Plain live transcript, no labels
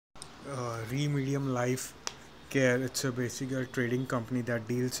Remedium Life Care. It's a basically a trading company that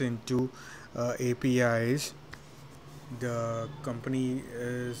deals into APIs. The company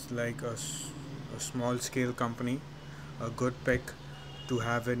is like a small scale company, a good pick to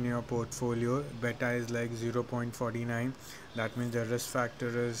have in your portfolio. Beta is like 0.49. That means the risk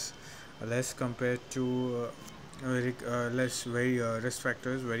factor is less compared to risk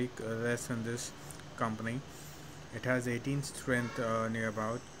factor is very less in this company. It has 18 strength near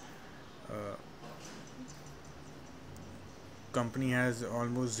about. Uh, Company has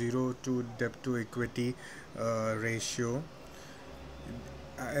almost zero to debt to equity ratio.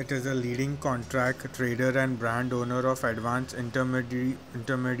 It is a leading contract trader and brand owner of advanced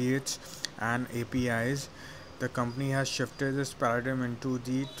intermediates and APIs. The company has shifted its paradigm into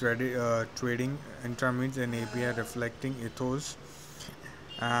the trading intermediates and API, reflecting ethos,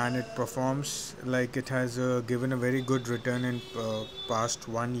 and it performs like it has given a very good return in past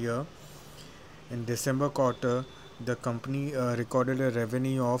 1 year. In December quarter, the company recorded a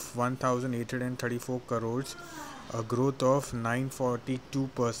revenue of 1,834 crores, a growth of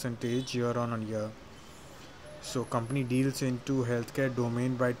 942% year on year. So company deals into healthcare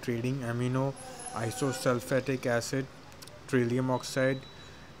domain by trading amino isosulfatic acid, trillium oxide,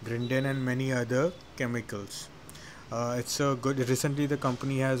 grinden and many other chemicals. It's a good. Recently, the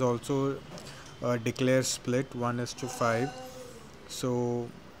company has also declared split 1:5. So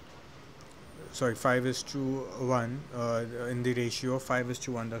sorry, 5:1 in the ratio of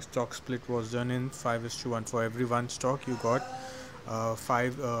 5:1. The stock split was done in 5:1. For every one stock you got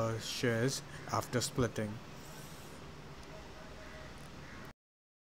five shares after splitting.